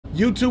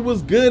YouTube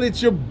was good.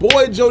 It's your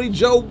boy Jody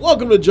Joe.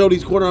 Welcome to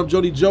Jody's Corner. I'm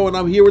Jody Joe, and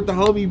I'm here with the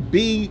homie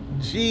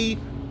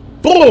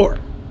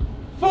BG4.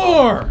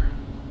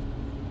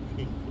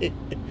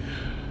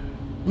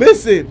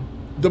 Listen,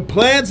 the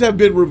plans have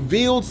been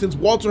revealed since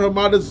Walter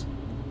Hamada's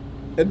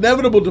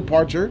inevitable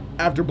departure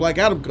after Black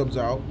Adam comes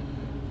out.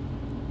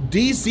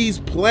 DC's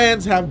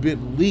plans have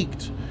been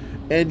leaked,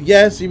 and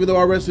yes, even though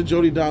I rested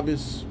Jody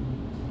Damas,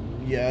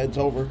 yeah, it's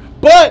over.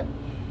 But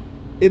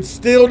it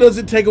still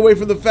doesn't take away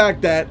from the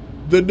fact that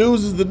the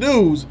news is the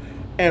news,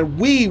 and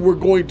we were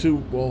going to,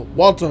 well,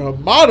 Walter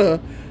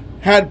Hamada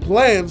had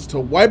plans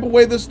to wipe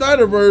away the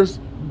Snyderverse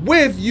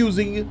with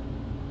using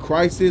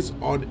Crisis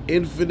on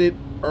Infinite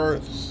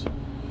Earths.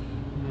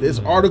 This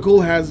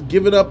article has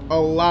given up a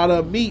lot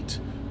of meat.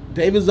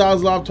 David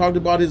Zaslav talked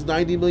about his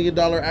 $90 million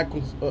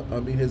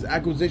his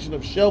acquisition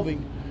of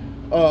shelving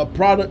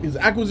his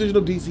acquisition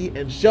of DC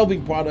and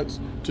shelving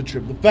products to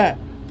trim the fat.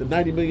 The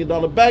 $90 million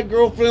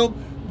Batgirl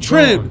film,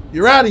 trim,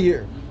 you're out of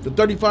here. The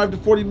 $35 to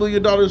 $40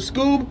 million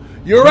Scoob,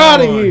 you're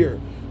out of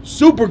here.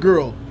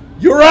 Supergirl,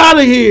 you're out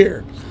of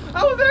here.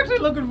 I was actually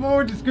looking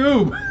forward to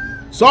Scoob.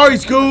 Sorry,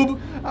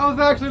 Scoob. I was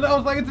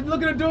like, it's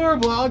looking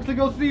adorable. I'll actually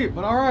go see it,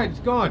 but all right, it's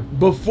gone.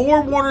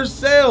 Before Warner's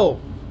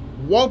sale,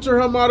 Walter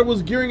Hamada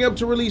was gearing up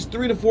to release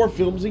 3 to 4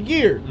 films a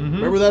year.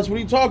 Remember, that's what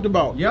he talked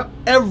about. Yep.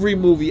 Every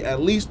movie,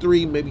 at least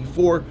 3, maybe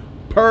 4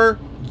 per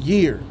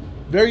year.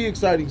 Very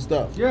exciting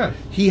stuff. Yeah.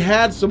 He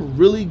had some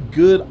really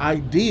good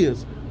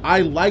ideas.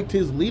 I liked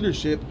his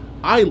leadership.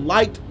 I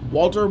liked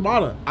Walter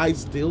Hamada. I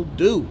still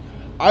do.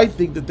 I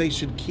think that they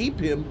should keep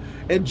him,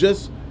 and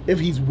just, if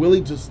he's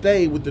willing to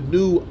stay with the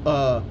new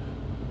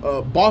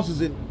bosses,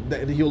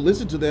 that he'll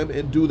listen to them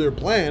and do their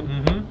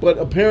plan. But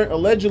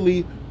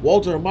allegedly,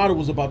 Walter Hamada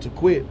was about to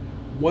quit.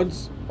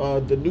 Once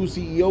the new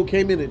CEO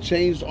came in and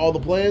changed all the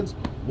plans,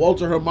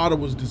 Walter Hamada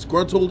was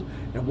disgruntled,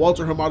 and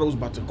Walter Hamada was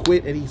about to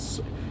quit, and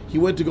he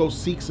went to go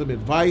seek some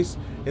advice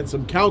and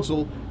some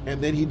counsel,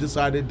 and then he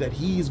decided that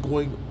he's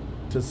going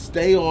to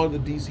stay on the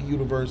DC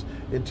universe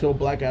until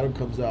Black Adam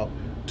comes out,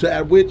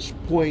 at which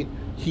point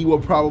he will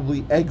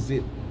probably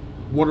exit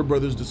Warner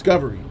Brothers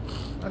Discovery.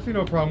 I see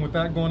no problem with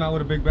that, going out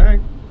with a big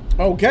bang.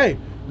 Okay,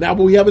 now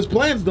but we have his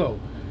plans though.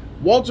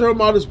 Walter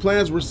Hamada's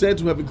plans were said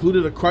to have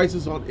included a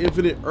Crisis on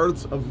Infinite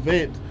Earths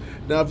event.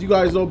 Now, if you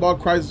guys know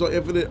about Crisis on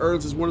Infinite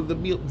Earths, it's one of the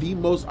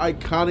most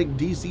iconic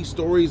DC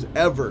stories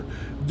ever.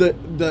 The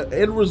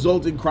end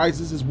result in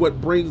Crisis is what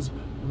brings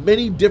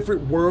many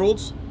different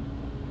worlds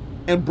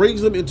and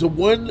brings them into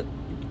one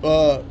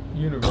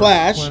universe,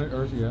 clash. Planet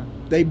Earth, yeah.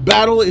 They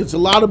battle. It's a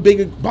lot of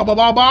big ba ba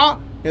ba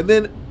ba, and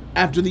then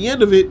after the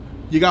end of it,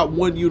 you got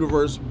one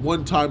universe,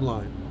 one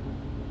timeline.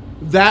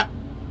 That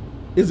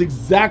is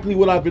exactly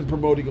what I've been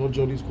promoting on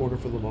Jody's Corner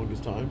for the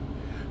longest time.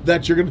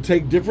 That you're going to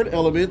take different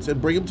elements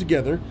and bring them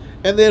together,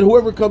 and then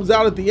whoever comes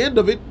out at the end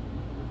of it,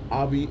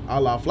 a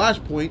la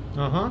Flashpoint,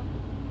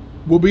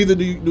 will be the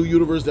new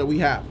universe that we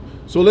have.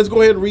 So let's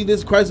go ahead and read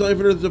this Crisis on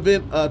Infinite Earths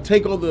event.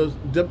 Take on the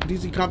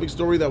DC comic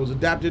story that was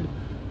adapted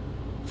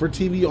for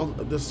TV on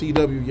the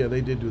CW. Yeah,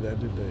 they did do that,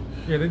 didn't they?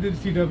 Yeah, they did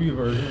the CW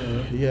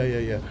version.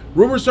 Yeah.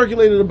 Rumors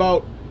circulated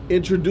about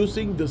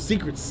introducing the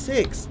Secret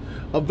Six,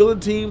 a villain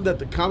team that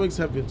the comics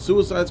have been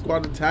Suicide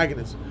Squad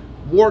antagonists.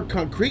 More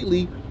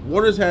concretely,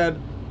 Warner's had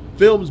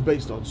films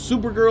based on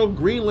Supergirl,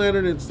 Green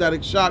Lantern, and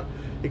Static Shock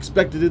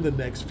expected in the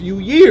next few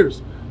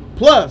years.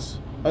 Plus,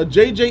 a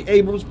JJ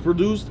Abrams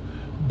produced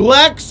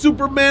Black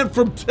Superman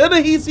from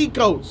Ta-Nehisi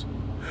Coates.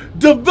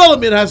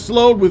 Development has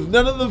slowed with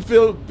none of the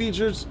film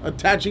features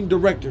attaching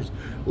directors.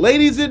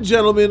 Ladies and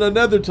gentlemen,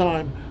 another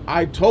time,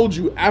 I told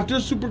you after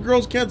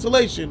Supergirl's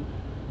cancellation,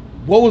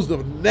 what was the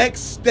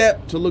next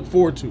step to look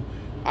forward to?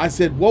 I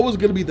said, what was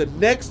going to be the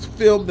next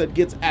film that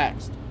gets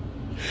axed?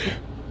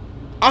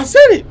 I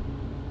said it.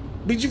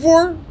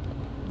 BG4,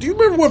 do you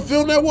remember what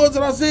film that was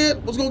that I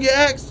said was going to get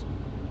axed?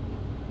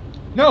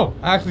 No,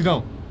 I actually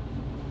don't.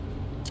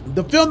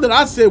 The film that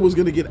I said was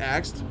going to get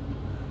axed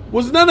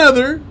was none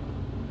other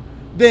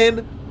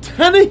than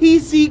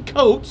Ta-Nehisi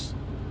Coates'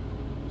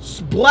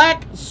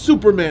 Black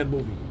Superman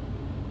movie.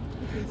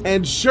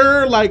 And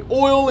sure, like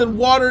oil and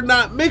water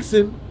not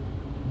mixing,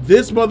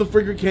 this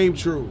motherfucker came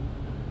true.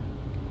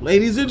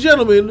 Ladies and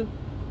gentlemen,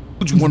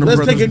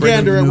 let's take a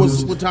gander at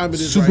what time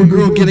it is.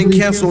 Supergirl getting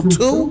canceled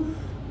too?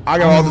 I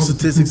got all the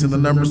statistics and the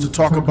numbers to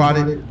talk about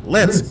it.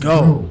 Let's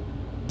go.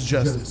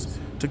 Justice.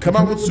 To come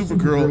out with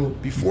Supergirl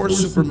before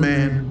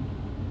Superman,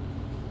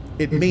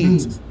 it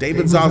means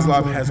David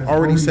Zaslav has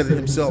already said it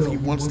himself. He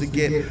wants to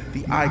get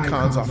the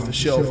icons off the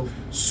shelf.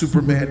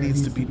 Superman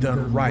needs to be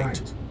done right.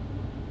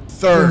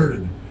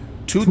 Third,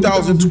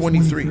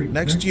 2023,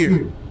 next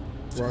year.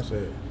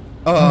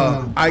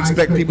 I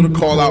expect people to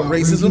call out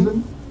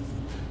racism.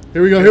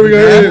 Here we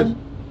go.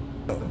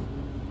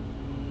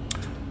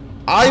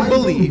 I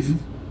believe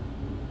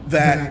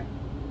that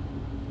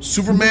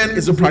Superman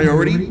is a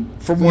priority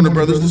for Warner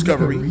Brothers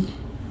Discovery.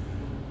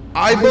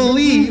 I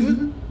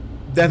believe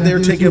that they're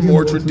taking a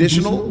more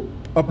traditional,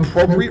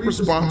 appropriate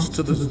response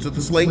to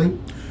the slate.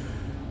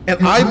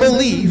 And I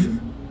believe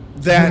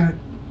that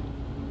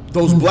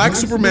those black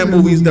Superman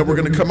movies that were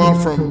going to come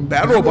out from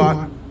Bad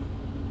Robot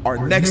are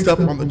next up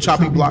on the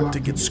choppy block to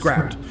get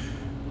scrapped.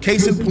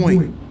 Case in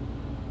point,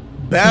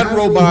 Bad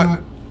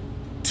Robot,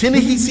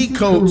 Ta-Nehisi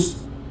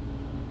Coates,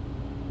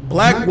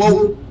 Black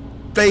Woke,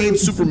 Fade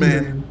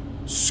Superman,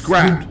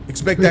 scrapped.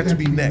 Expect that to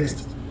be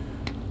next.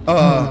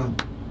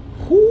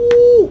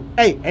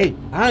 Hey,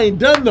 I ain't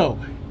done though.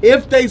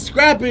 If they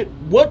scrap it,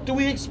 what do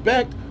we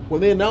expect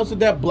when they announce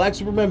that Black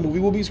Superman movie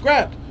will be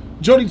scrapped?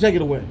 Jody, take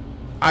it away.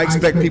 I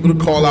expect people to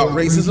call out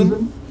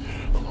racism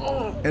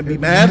and be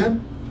mad.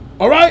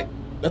 All right,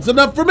 that's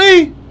enough for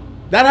me.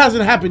 That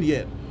hasn't happened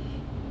yet,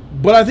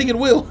 but I think it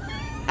will.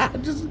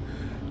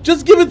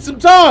 just give it some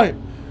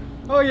time.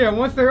 Oh yeah,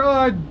 once they're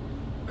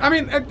I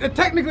mean,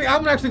 technically,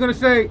 I'm actually going to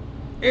say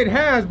it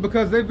has,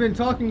 because they've been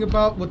talking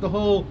about with the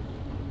whole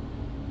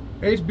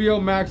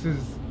HBO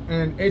Maxes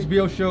and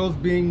HBO shows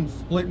being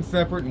split and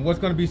separate, and what's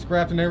going to be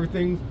scrapped and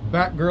everything.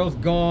 Batgirl's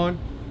gone.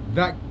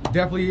 That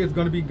definitely is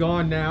going to be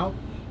gone now.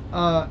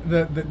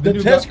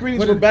 The test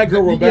screenings for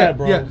Batgirl were bad,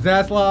 bro. Yeah,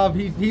 Zaslav,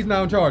 he's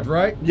now in charge,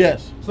 right?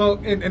 Yes. So,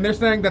 and they're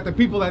saying that the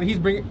people that he's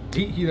bringing,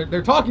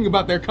 they're talking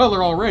about their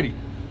color already,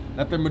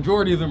 that the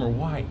majority of them are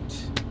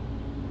white.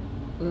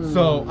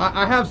 So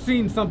I have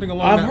seen something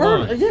along that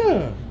line. I've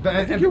heard, yeah.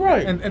 I think you're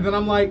right. And then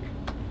I'm like,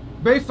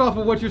 based off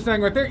of what you're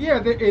saying right there,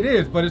 yeah, it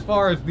is. But as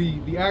far as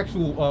the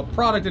actual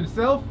product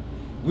itself,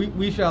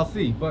 we shall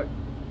see. But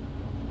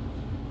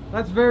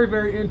that's very,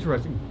 very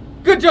interesting.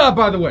 Good job,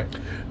 by the way.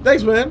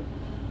 Thanks, man.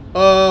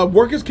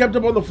 Work is kept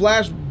up on the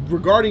Flash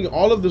regarding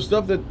all of the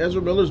stuff that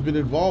Ezra Miller's been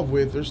involved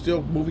with. They're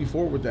still moving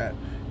forward with that.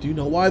 Do you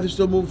know why they're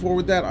still moving forward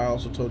with that? I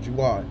also told you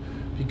why.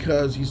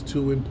 Because he's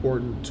too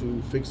important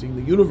to fixing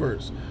the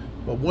universe.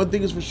 But one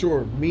thing is for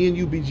sure, me and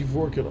you,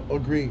 BG4, can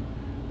agree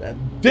that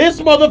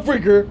this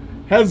motherfreaker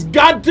has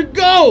got to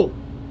go.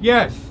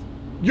 Yes.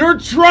 You're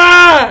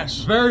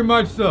trash. Very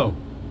much so.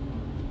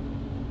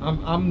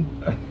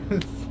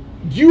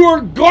 You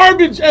are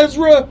garbage,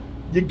 Ezra.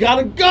 You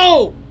gotta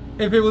go.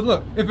 If it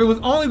was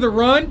only the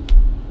run,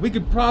 we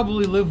could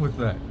probably live with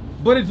that.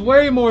 But it's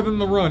way more than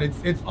the run.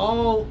 It's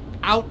all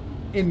out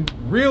in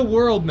real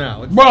world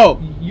now.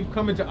 Bro, you've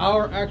come into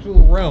our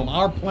actual realm,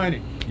 our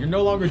planet. You're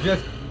no longer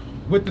just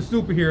with the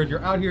superheroes.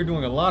 You're out here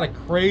doing a lot of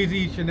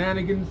crazy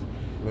shenanigans,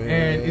 man.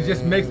 And it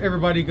just makes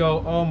everybody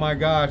go, "Oh my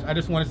gosh, I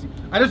just want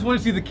to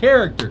see the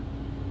character."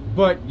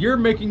 But you're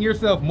making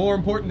yourself more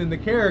important than the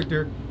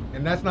character,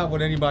 and that's not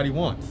what anybody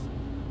wants.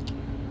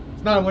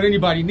 It's not what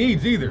anybody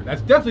needs either.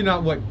 That's definitely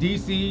not what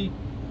DC,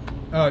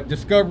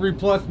 Discovery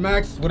Plus,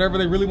 Max, whatever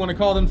they really want to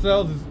call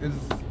themselves,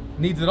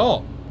 needs at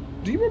all.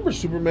 Do you remember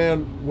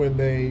Superman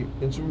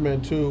in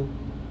Superman 2,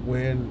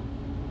 when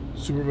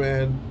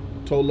Superman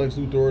told Lex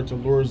Luthor to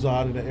lure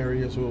Zod in the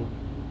area so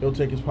he'll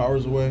take his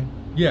powers away?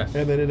 Yes.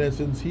 And then in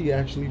essence, he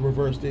actually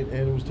reversed it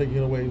and was taking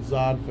away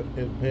Zod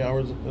and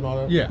powers and all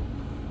that? Yeah.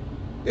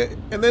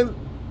 And then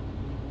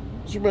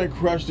Superman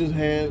crushed his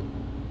hand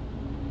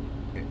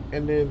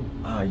and then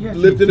yes,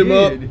 lifted him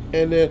up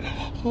and then and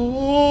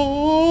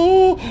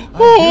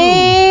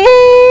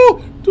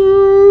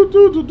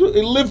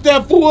lift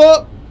that fool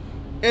up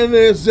and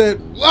then said,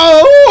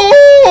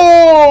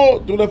 "Whoa!"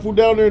 Threw that fool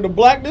down there in the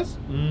blackness.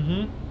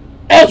 Mm-hmm.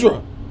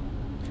 Ezra.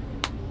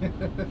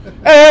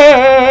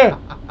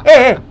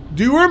 Hey,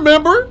 do you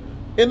remember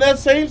in that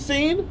same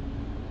scene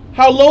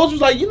how Lois was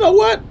like, "You know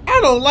what?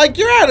 I don't like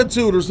your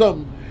attitude," or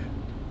something,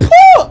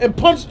 and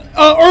punched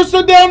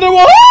Ursa down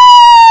there.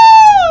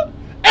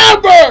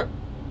 Amber!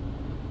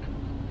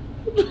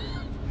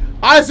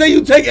 I say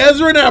you take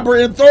Ezra and Amber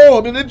and throw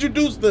them and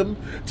introduce them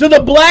to the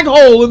black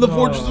hole in the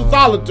Fortress of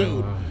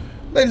Solitude.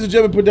 Ladies and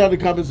gentlemen, put down in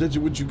the comment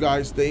section what you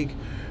guys think.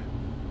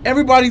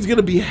 Everybody's going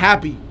to be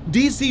happy.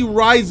 DC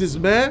rises,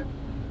 man.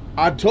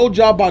 I told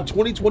y'all by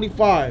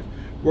 2025,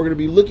 we're going to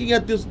be looking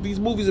at these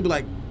movies and be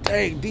like,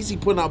 dang, DC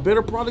putting out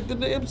better product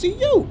than the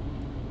MCU.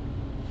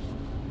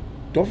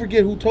 Don't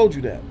forget who told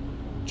you that.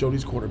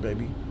 Jody's Corner,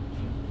 baby.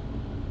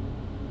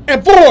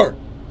 And 4.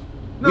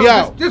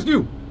 No, just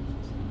you.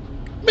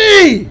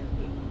 Me.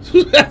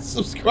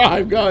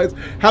 Subscribe, guys.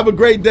 Have a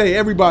great day,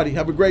 everybody.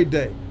 Have a great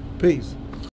day. Peace.